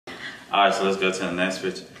Alright, so let's go to the next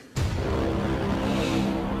picture.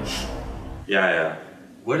 Yeah.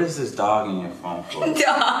 What is this dog in your phone for?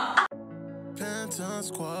 Phantom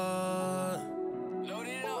Squad. Load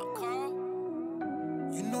it up, Carl.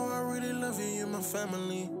 You know I really love you, you're my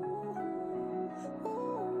family.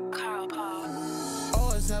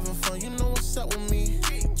 Always having fun, you know what's up with me.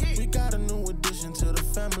 We got a new addition to the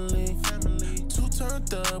family. Two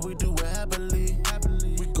turned up, we do it happily.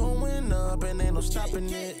 We going up and ain't no stopping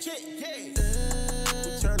it. We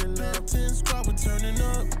turning up, 10 squad, we turning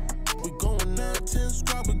up. We going up, 10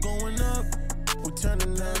 squad, we going up. We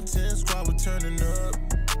turning up, 10 squad, we turning up.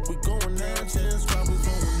 We going up, 10 squad, we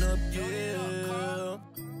going up, yeah.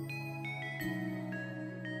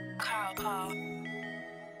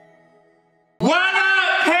 What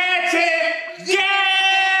up, Patrick? Yay!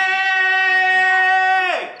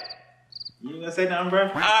 You gonna say nothing, bro?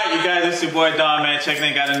 Alright, you guys, it's your boy Don, man. Checking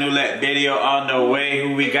in, got a new video on the way.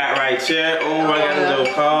 Who we got right here? Oh, I got a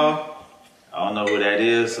little call. I don't know who that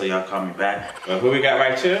is, so y'all call me back. But who we got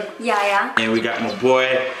right here? Yaya. And we got my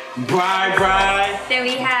boy, Bri. Then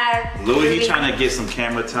we have Louis, he trying to get some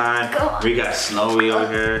camera time. We got Snowy over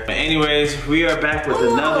here. But anyways, we are back with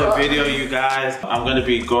another video, you guys. I'm gonna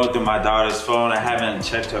be going through my daughter's phone. I haven't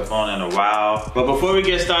checked her phone in a while. But before we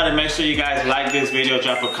get started, make sure you guys like this video,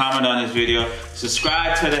 drop a comment on this video.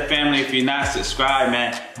 Subscribe to the family if you're not subscribed,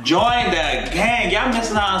 man. Join the gang. Y'all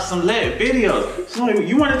missing out on some lit videos. So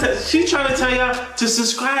you want to she trying to tell y'all to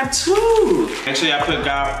subscribe too. Make sure y'all put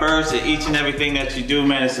God first in each and everything that you do,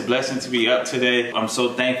 man. It's a blessing to be up today. I'm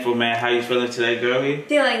so thankful, man. How you feeling today, girlie?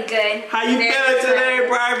 Feeling good. How you feeling today,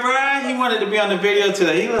 Bri? He wanted to be on the video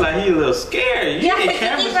today. He looked like he a little scared. Yeah,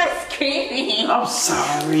 he was screaming. I'm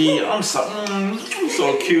sorry. I'm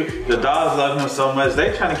so cute. The dogs love him so much.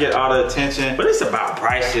 They trying to get all the attention, but it's about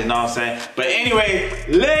Bryce, you know what I'm saying? But anyway,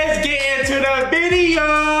 let's get into the video.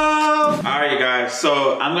 All right, guys.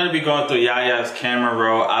 So I'm gonna be going through YAYA'S camera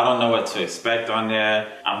roll. I don't know what to expect on there.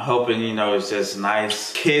 I'm hoping, you know, it's just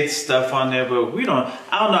nice kids stuff on there, but I don't know.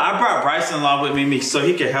 I brought Bryson along with me so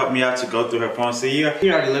he could help me out to go through her phone. See, he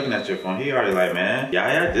already looking at your phone. He already like, man,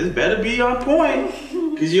 YAYA, this better be on point.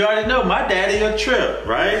 Cause you already know my daddy a trip,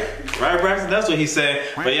 right? Right, Bryson? That's what he said.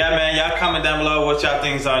 But yeah, man, y'all comment down below what y'all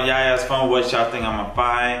think is on YAYA'S phone. What y'all think I'm gonna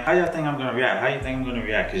find? How y'all think I'm gonna react? How you think I'm gonna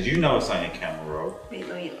react? Cause you know it's on your camera roll. Wait,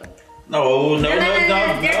 let me look. No, No,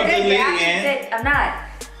 deleting. I'm not.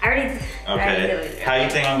 I already. Okay. How you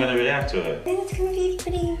think I'm gonna react to it? I think it's gonna be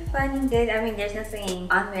pretty fun and good. I mean, there's nothing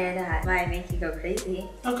on there that might make you go crazy.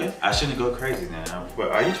 Okay. I shouldn't go crazy now.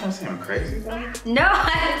 But are you trying to say I'm crazy though? No,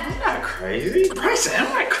 I'm not crazy. Bryson,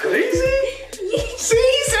 am I crazy? See,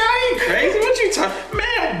 he said I ain't crazy. What you talking?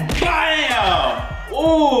 Man, bam!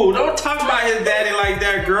 Ooh, don't talk about his daddy like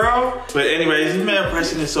that, girl. But anyways, man,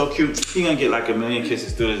 Bryson is so cute. He gonna get like a million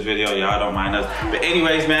kisses through this video. Y'all don't mind us. But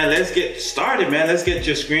anyways, man, let's get started, man. Let's get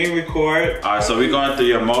your screen record. All right, so we're going through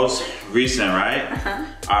your most recent, right?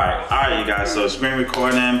 All right, you guys. So screen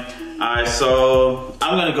recording. All right, so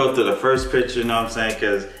I'm gonna go through the first picture. You know what I'm saying?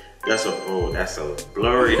 Cause that's a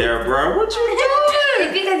blurry there, bro. What you doing?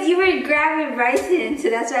 because you were grabbing Bryson, so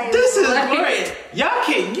that's why. This is blurry.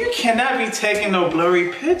 You cannot be taking no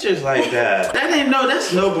blurry pictures like that.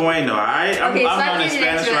 That's no bueno, all right? Okay, I'm learning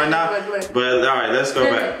Spanish right now. Look. But all right, let's go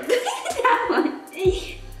back. That one.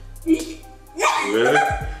 Really?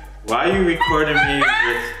 Why are you recording me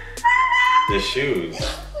with the shoes?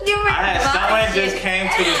 Someone just came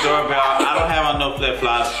to the doorbell. I don't have on no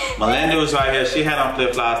flip-flops. Melinda was right here. She had on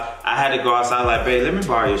flip-flops. I had to go outside like, babe, let me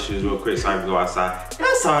borrow your shoes real quick so I can go outside.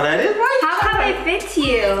 That's all that is. How come it fits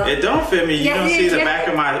you? It don't fit me. You don't see the back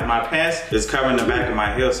of my pants is covering the back of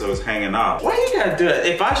my heel, so it's hanging off. Why you gotta do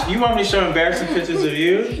it? You want me to show embarrassing pictures of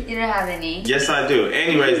you? You don't have any. Yes, I do.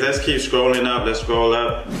 Anyways, let's keep scrolling up. Let's scroll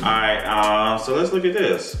up. All right, so let's look at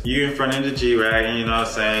this. You in front of the G-Wagon, you know what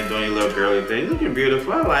I'm saying? Doing your little girly thing. Looking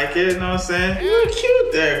beautiful. I like it, you know what I'm saying? You look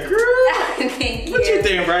cute there, girl. Thank you. What you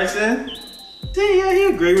think, Bryson? Yeah, he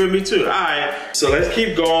agreed with me too. All right, so let's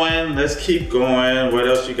keep going. Let's keep going. What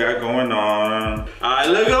else you got going on? All right,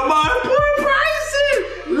 look at my boy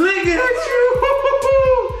Bryson. Look at you.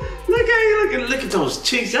 Look at you. Look at those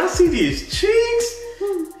cheeks. Y'all see these cheeks?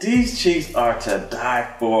 These cheeks are to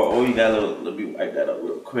die for. Oh, you got let me wipe that up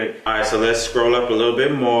real quick. All right, so let's scroll up a little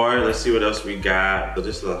bit more. Let's see what else we got. So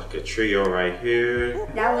this looks like a trio right here.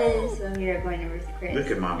 That was when we were going to Ruth Chris. Look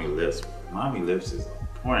at mommy lips. Mommy lips is on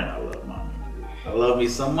point. I love mommy. I love me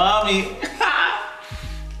some mommy.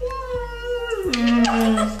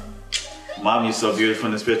 Mommy's so beautiful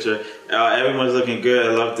in this picture. Everyone's looking good.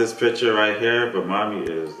 I love this picture right here, but mommy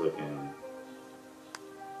is looking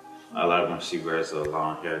I like when she wears the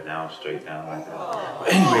long hair down, straight down like that.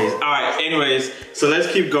 But anyways, so let's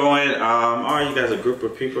keep going. All right, you guys, a group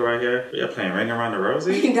of people right here. Y'all playing Ring Around the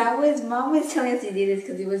Rosie? That was, Mom was telling us to do this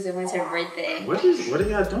because it was her birthday. What are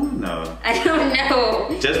y'all doing though? I don't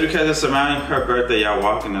know. Just because it's surrounding her birthday, y'all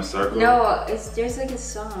walk in a circle? No, there's like a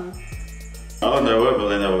song. I don't know what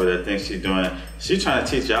Belinda over there thinks she's doing. She's trying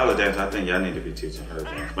to teach y'all to dance. I think y'all need to be teaching her to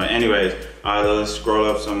dance. But anyways, let's scroll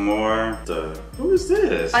up some more. Who is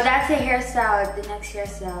this? Oh, that's the hairstyle, the next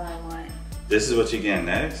hairstyle I want. This is what you're getting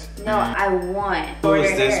next? No, I want. Who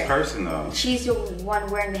is this person though? She's the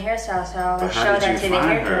one wearing the hairstyle, so I'll show that to the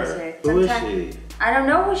hairdresser. Who is she? I don't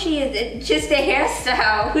know who she is. It's just a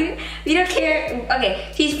hairstyle. We don't care.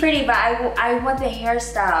 Okay, she's pretty, but I want the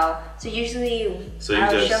hairstyle. So usually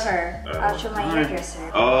I'll show her. I'll show my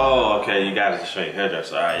hairdresser. Oh, okay. You got to show your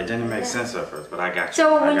hairdresser. All right. It didn't make sense at first, but I got you.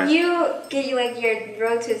 So when you get like your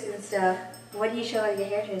road twists and stuff, what do you show like your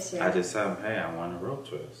hairdresser? I just tell them, hey, I want a road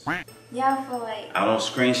twist. Yeah, for like. I don't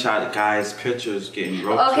screenshot guys' pictures getting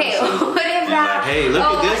road twists. Okay, what if that? Like, hey, look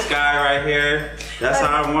at this guy right here. That's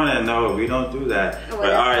how I want to know. We don't do that.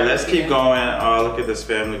 But all right, let's keep going. Oh, look at this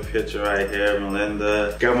family picture right here.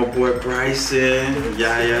 Melinda. Got my boy Bryson.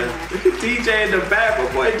 Yaya. Look at DJ in the back.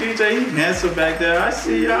 My boy DJ, he's handsome back there. I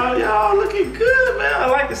see y'all. Y'all looking good, man. I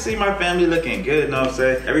like to see my family looking good. You know what I'm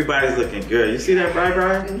saying? Everybody's looking good. You see that, Bri?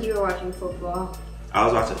 You were watching football. I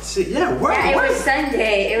was watching. See, yeah, what? Yeah, it was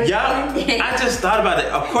Sunday. It was Sunday. I just thought about it.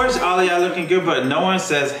 Of course, all of y'all looking good, but no one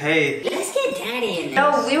says, hey. Let's get Daddy in this.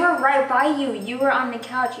 No, we were right by you. You were on the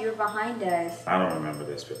couch. You were behind us. I don't remember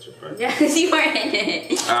this picture, but. Yeah, because you weren't in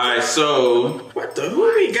it. All right, so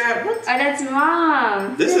who we got? Oh, that's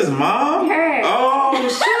Mom. This is Mom? Her. Oh,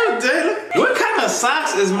 shoot, Dayla. What kind of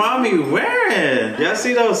socks is Mommy wearing? Y'all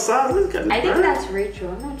see those socks? I think that's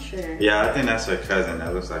Rachel. I'm not sure. Yeah, I think that's her cousin.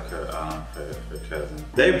 That looks like her cousin.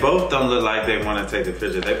 They both don't look like they want to take the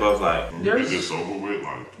picture. They both like. Is this over with?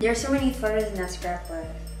 There's so many photos in that scrapbook.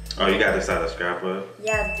 Oh, you got this out of scrapbook?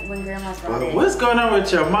 Yeah, when Grandma's brought it. What's going on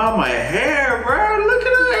with your mama hair, bro? Look at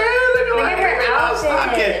her hair. Look at her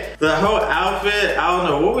outfit. The whole outfit. I don't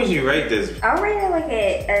know. What would you rate this? I'll rate it like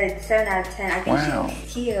a 7 out of 10. I think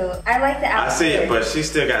she's cute. I like the outfit. I see it, but she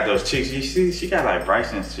still got those cheeks. You see, she got like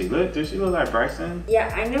Bryson's cheeks. Look, does she look like Bryson?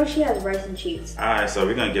 Yeah, I know she has Bryson cheeks. All right, so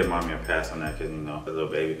we're gonna give Mommy a pass on that because you know the little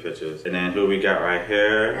baby pictures. And then who we got right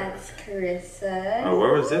here? That's Carissa. Oh,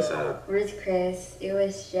 where was this at? Where's Chris? It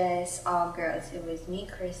was just all girls. It was me,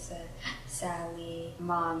 Carissa, Sally,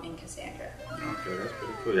 Mom, and Cassandra. Okay, that's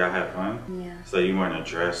pretty cool. Y'all had fun? Yeah. So you weren't a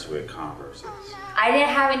dress with Converses? I didn't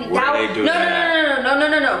have any.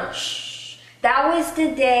 No. Shh. That was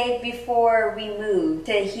the day before we moved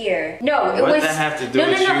to here. No, it was. What does that have to do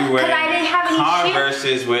with you wearing I didn't have any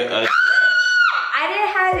Converses with a dress? I didn't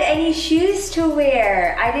have any shoes to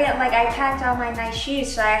wear. I packed all my nice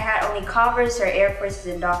shoes, so I had only Converse or Air Forces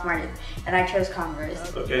and Doc Martens, and I chose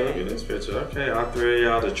Converse. Okay, look at this picture. Okay, all three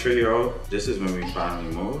of y'all, the trio. This is when we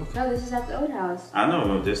finally moved. No, this is at the old house. I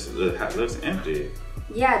know, this looks empty.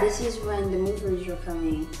 Yeah, this is when the movers were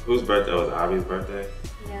coming. Whose birthday? Was Avi's birthday?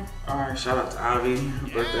 Yeah. All right, shout out to Avi.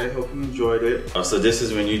 Birthday, hope you enjoyed it. Oh, so this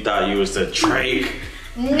is when you thought you was the Drake.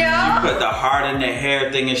 No. You put the heart in the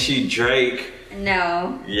hair thing and she Drake.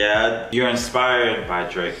 No. Yeah, you're inspired by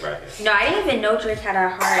Drake right here. No, I didn't even know Drake had a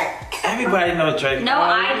heart. Everybody knows Drake. No,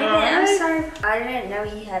 I didn't. I'm sorry. I didn't know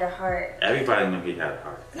he had a heart. Everybody knew he had a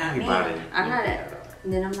heart. Everybody. I'm not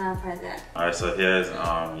Then I'm not a part of that. All right, so here's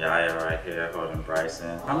Yaya right here holding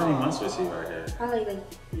Bryson. How many months was he right here? Probably like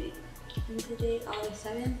today, all of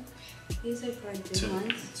 7. He's like probably 3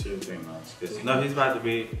 months. 2 or 3 months. No, he's about to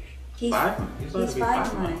be 5 months. He's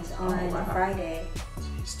 5 months on Friday.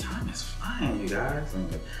 Jeez, time is flying, you guys.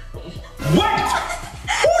 What?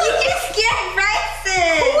 You just scared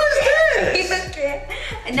Bryson. Who is this? He was scared.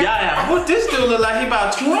 No. Yeah, what this dude look like? He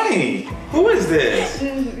about 20. Who is this?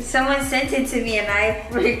 Someone sent it to me and I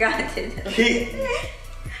forgot to do it.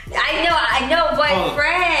 I know, but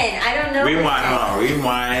friend. I don't know.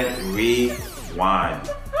 Rewind.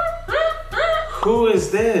 Who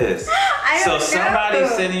is this? So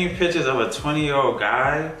somebody's sending you pictures of a 20-year-old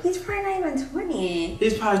guy? He's probably not even 20.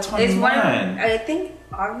 He's probably 21. I think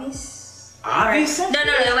Avi's. Avi? No,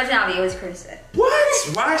 it wasn't Avi. It was Carissa.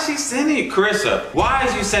 What? Why is she sending you? Carissa, why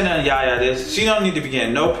is you sending Yaya this? She don't need to be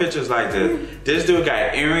getting no pictures like this. This dude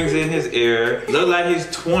got earrings in his ear. Look like he's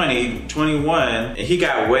 20, 21. And he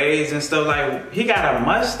got waves and stuff like, he got a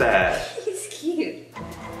mustache. He's cute.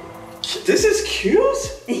 This is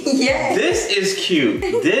cute? Yeah. This is cute.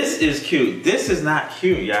 This is cute. This is not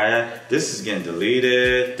cute, Yaya. This is getting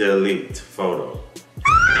deleted. Delete photo.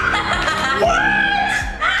 What?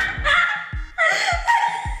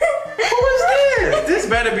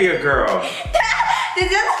 better be a girl.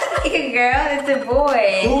 This doesn't look like a girl, it's a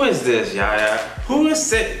boy. Who is this, Yaya? Who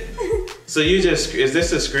is it? So you just, is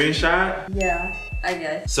this a screenshot? Yeah, I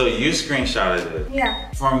guess. So you screenshotted it?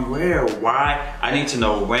 Yeah. From where? Why? I need to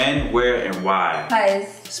know when, where, and why.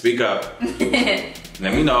 Guys. Speak up.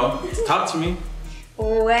 Let me know. Talk to me.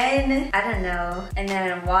 When, I don't know, and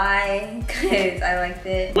then why, because I liked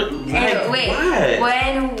it. What? And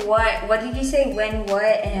wait, what? what did you say? When, what,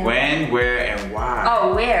 and... When, where, and why?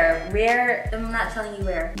 Oh, where, I'm not telling you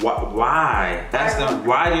where. Why? That's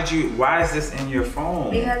why is this in your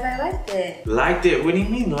phone? Because I liked it. Liked it? What do you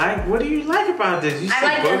mean, like? What do you like about this? You see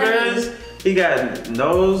like boogers? He got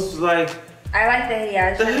nose, like... I like the hoodie,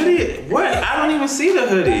 actually. The hoodie? What? I don't even see the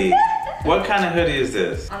hoodie. What kind of hoodie is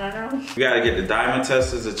this? I don't know. We gotta get the diamond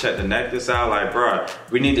testers to check the necklace out. Like, bro,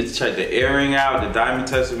 we need to check the earring out, the diamond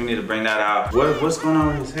tester, we need to bring that out. What's going on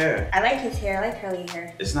with his hair? I like his hair, I like curly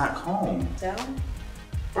hair. It's not combed. So?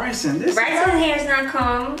 Bryson's hair's not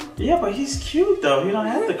combed. Yeah, but he's cute though. He don't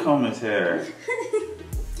have to comb his hair.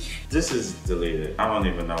 This is deleted. I don't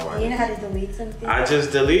even know why. You know how to delete something? I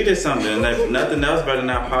just deleted something. Nothing else better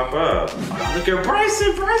not pop up. Oh, look at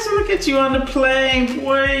Bryson. Bryson, look at you on the plane,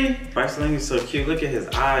 boy. Bryson is so cute. Look at his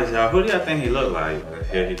eyes, y'all. Who do y'all think he look like?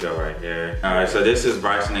 Here he go right here. All right, so this is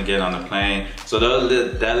Bryson again on the plane. So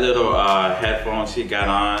that little headphones he got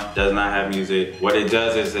on does not have music. What it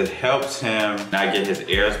does is it helps him not get his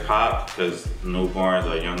ears popped, because newborns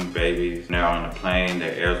or young babies, when they're on the plane,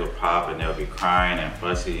 their ears will pop and they'll be crying and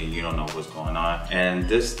fussy and you don't know what's going on. And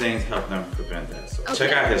this thing's helping them prevent that. So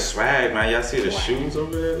check out his swag, man. Y'all see the shoes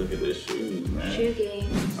over there? Look at the shoes, man. Shoe game.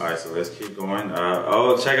 All right, so let's keep going.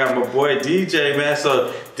 Oh, check out my boy DJ, man.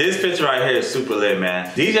 So this picture right here is super lit, man.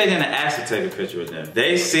 DJ didn't ask to take a picture with them.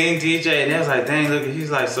 They seen DJ and they was like, dang, look,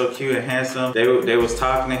 he's like so cute and handsome. They was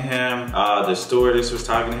talking to him. The stewardess was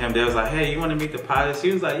talking to him. They was like, hey, you want to meet the pilots?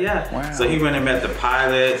 He was like, yeah. Wow. So he went and met the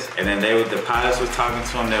pilots, and then the pilots was talking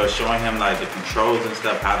to him. They were showing him like the controls and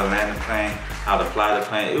stuff, how to land the plane, how to fly the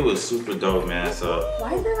plane. It was super dope, man. So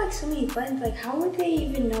why is there like so many buttons? Like, how would they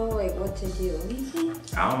even know like what to do? You think?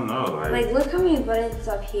 I don't know. Like look how many buttons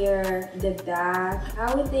up here, the back.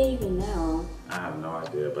 How would they even know? I have no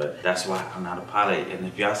idea, but that's why I'm not a pilot. And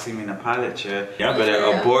if y'all see me in a pilot chair, y'all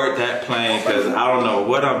better abort that plane, because I don't know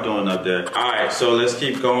what I'm doing up there. All right, so let's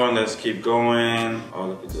keep going. Let's keep going. Oh,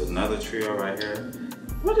 look at another trio right here.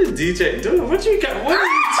 What is DJ doing? What you got? What are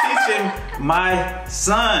you teaching my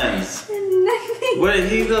sons? Nothing. What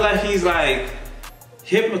he look like? He's like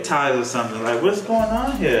hypnotized or something. Like, what's going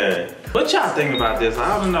on here? What y'all think about this?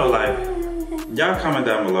 I don't know. Like, y'all comment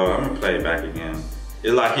down below. I'm gonna play it back again.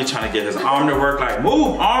 It's like he's trying to get his arm to work. Like,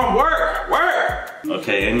 move, arm, work.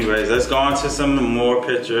 Okay, anyways, let's go on to some more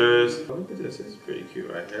pictures. Oh, look at this. It's pretty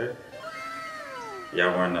cute right here.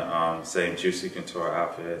 Y'all wearing the same Juicy Couture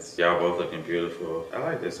outfits. Y'all both looking beautiful. I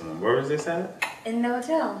like this one. Where was this at? In the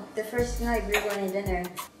hotel. The first night we were going to dinner.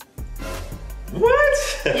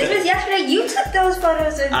 What? It was yesterday. You took those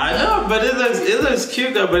photos of me. I know, but it looks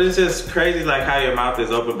cute though. But it's just crazy, like how your mouth is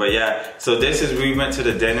open. But yeah, so we went to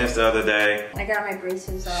the dentist the other day. I got my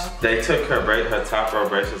braces off. They took her top row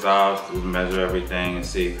braces off to measure everything and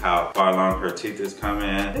see how far along her teeth is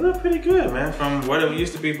coming. They look pretty good, man, from what it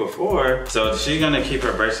used to be before. So she's gonna keep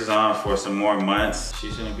her braces on for some more months.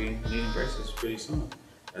 She's gonna be needing braces pretty soon.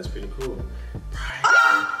 That's pretty cool.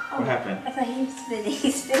 What happened? I thought he was spitting.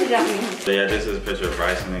 He spitted on me. So yeah, this is a picture of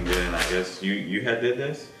Bryson and Good, and I guess you had did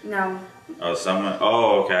this? No. Oh, someone,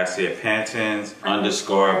 oh, okay, I see it. Pantins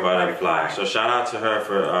 _butterfly. So shout out to her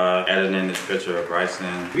for editing this picture of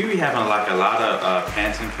Bryson. We be having like a lot of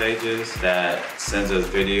Pantin pages that sends us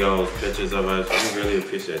videos, pictures of us. We really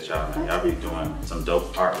appreciate y'all, man. Y'all be doing some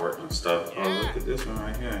dope artwork and stuff. Oh, look at this one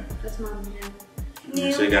right here. That's mom now.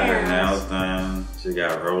 She got her nails done. She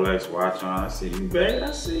got a Rolex watch on. I see you, babe.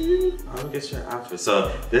 I see you. Oh, look at your outfit.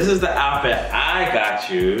 So this is the outfit I got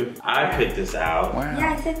you. I picked this out. Wow.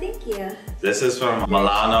 Yeah, I said thank you. This is from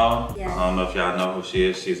Milano. Yeah. I don't know if y'all know who she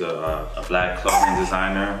is. She's a black clothing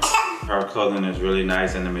designer. Her clothing is really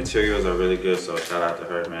nice and the materials are really good. So shout out to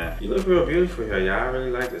her, man. You look real beautiful here, y'all. I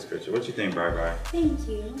really like this picture. What you think, Bye? Thank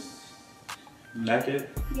you. You like it?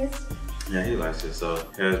 Yes. Yeah, he likes it. So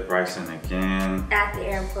here's Bryson again. At the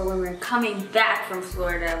airport when we were coming back from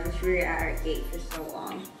Florida, which we were at our gate for so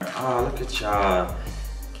long. Oh, look at y'all.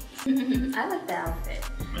 I like the outfit.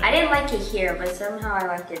 Yeah. I didn't like it here, but somehow I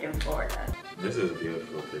liked it in Florida. This is a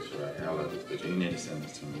beautiful picture right here. I love this picture. You need to send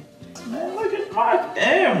this to me. Man, look at my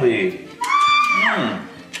family.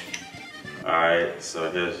 All right, so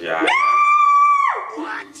here's Yaya.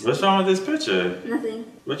 What's wrong with this picture? Nothing.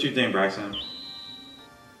 What you think, Bryson?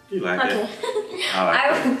 You like it?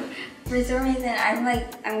 I like it. For some reason,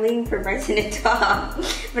 I'm waiting for Bryson to talk,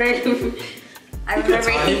 but I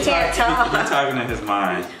remember he can't talk. He's talking in his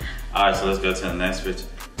mind. All right, so let's go to the next picture.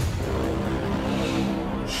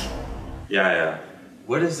 Yeah.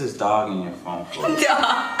 What is this dog in your phone for?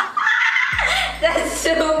 That's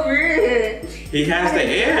so rude. He has the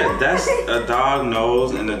ear. That's a dog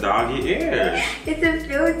nose and the doggy ear. It's a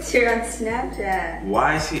filter on Snapchat.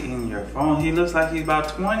 Why is he in your phone? He looks like he's about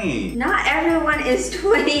 20. Not everyone is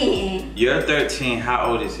 20. You're 13. How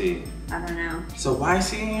old is he? I don't know. So why is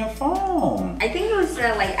he in your phone? I think it was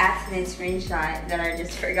a accident screenshot that I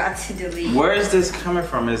just forgot to delete. Where is this coming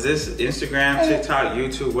from? Is this Instagram, TikTok,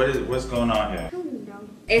 YouTube? What's going on here? I don't know.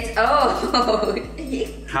 It's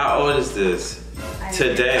old. How old is this?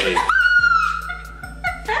 Today.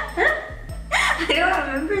 I don't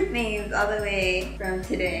remember things all the way from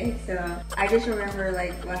today, so I just remember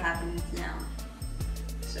what happens now.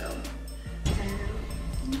 So, I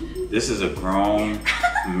don't know. This is a grown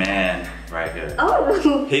man right here.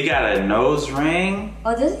 Oh! He got a nose ring.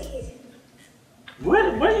 Oh, does he? What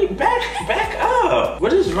are you, back up.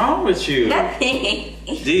 What is wrong with you? Nothing.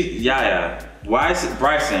 Yaya,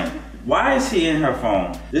 Bryson, why is he in her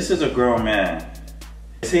phone? This is a grown man.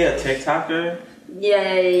 Is he a TikToker?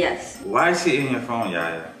 Yes. Why is he in your phone,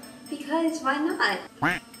 Yaya? Because why not?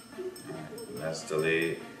 Let's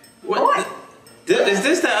delete. What? Is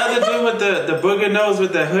this the other dude with the booger nose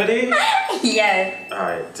with the hoodie? Yes.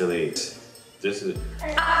 Alright, delete. This is...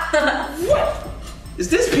 What? Is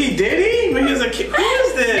this P. Diddy when he was a kid? Who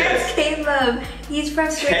is this? That's Caleb. He's from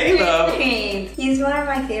Caleb? He's one of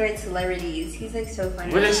my favorite celebrities. He's so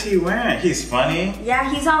funny. What is he wearing? He's funny? Yeah,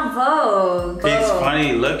 he's on Vogue. He's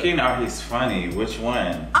funny looking or he's funny? Which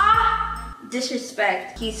one?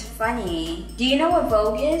 Disrespect. He's funny. Do you know what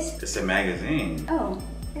Vogue is? It's a magazine. Oh.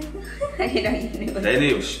 I didn't know you knew. They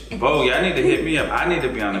need Vogue. Y'all need to hit me up. I need to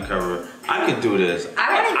be on the cover. I can do this.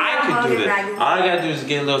 I can do this. All I gotta do is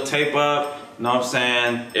get a little tape up. You know what I'm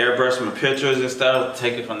saying? Airbrush my pictures and stuff.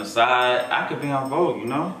 Take it from the side. I could be on Vogue. You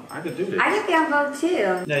know? I could do this. I could be on Vogue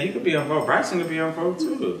too. Yeah, you could be on Vogue. Bryson could be on Vogue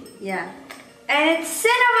too. Yeah. And it's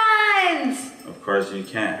Cinnabons! Of course, you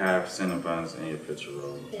can't have Cinnabons in your picture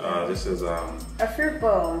roll. Yeah. This is a fruit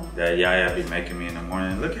bowl that Yaya be making me in the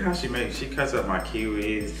morning. Look at how she makes. She cuts up my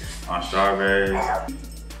kiwis on strawberries.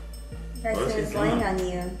 Bryson's laying on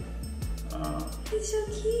you. He's so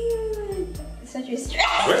cute. Such a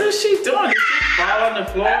stress. What is she doing? Did she fall on the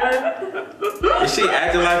floor? Is she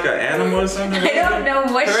acting like an animal or something? I don't know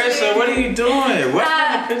what Carissa, what are you doing? What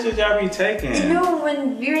kind of pictures y'all be taking? You know,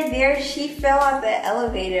 when we were there, she fell out the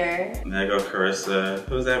elevator. There go Carissa.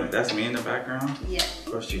 Who's that? That's me in the background? Yeah. Of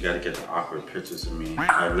course, you gotta get the awkward pictures of me.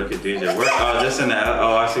 Oh, look at DJ. This in the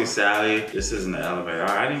I see Sally. This is in the elevator.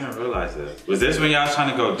 I didn't even realize this. Was this when y'all was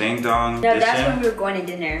trying to go ding dong? No, that's when we were going to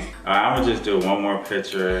dinner. Alright, I'm gonna just do one more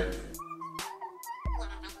picture.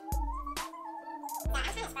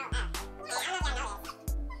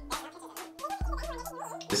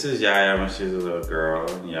 This is Yaya when she was a little girl,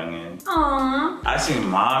 youngin'. Aww. I seen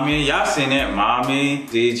Mommy. Y'all seen it. Mommy,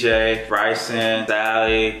 DJ, Bryson,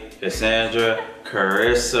 Sally, Cassandra,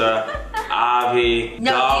 Carissa, Avi,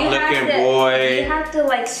 dog-looking boy. You have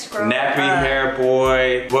to scroll nappy hair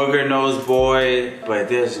boy, booger nose boy, but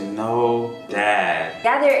there's no dad.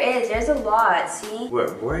 Yeah, there is. There's a lot. See?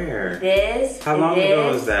 Where? This. How long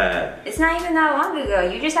ago was that? It's not even that long ago.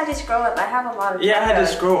 You just have to scroll up. I have a lot of. Yeah, I had to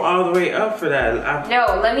scroll all the way up for that.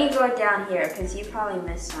 No, let me go down here because you probably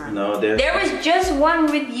missed one. No, there was just one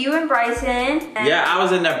with you and Bryson. Yeah, I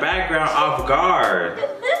was in the background off guard.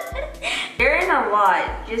 You're in a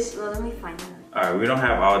lot. Let me find them. Alright, we don't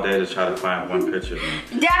have all day to try to find one picture of me.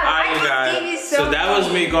 Yeah, alright, you guys. So that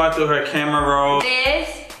was me going through her camera roll.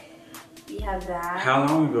 This. We have that. How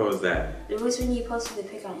long ago was that? It was when you posted the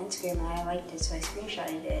pic on Instagram and I liked it, so I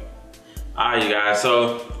screenshotted it. Alright, you guys.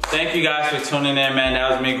 So thank you guys for tuning in, man. That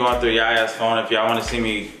was me going through Yaya's phone. If y'all want to see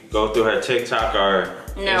me go through her TikTok or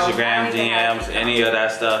Instagram DMs, any of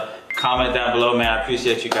that stuff, comment down below, man. I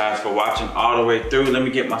appreciate you guys for watching all the way through. Let me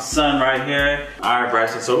get my son right here. All right,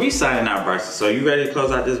 Bryson. So we signing out, Bryson. So you ready to close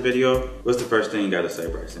out this video? What's the first thing you got to say,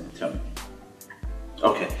 Bryson? Tell me.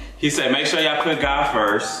 Okay. He said, make sure y'all put God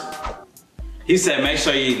first. He said, make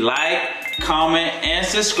sure you like, comment, and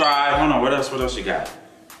subscribe. Hold on. What else you got?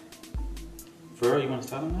 For real, you want to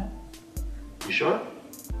tell him that? You sure?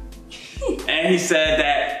 And he said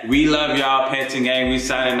that we love y'all, Painting Gang. We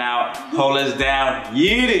signing out. Hold us down.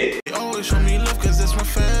 Yeet it. Always show me love 'cause that's my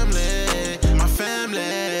family.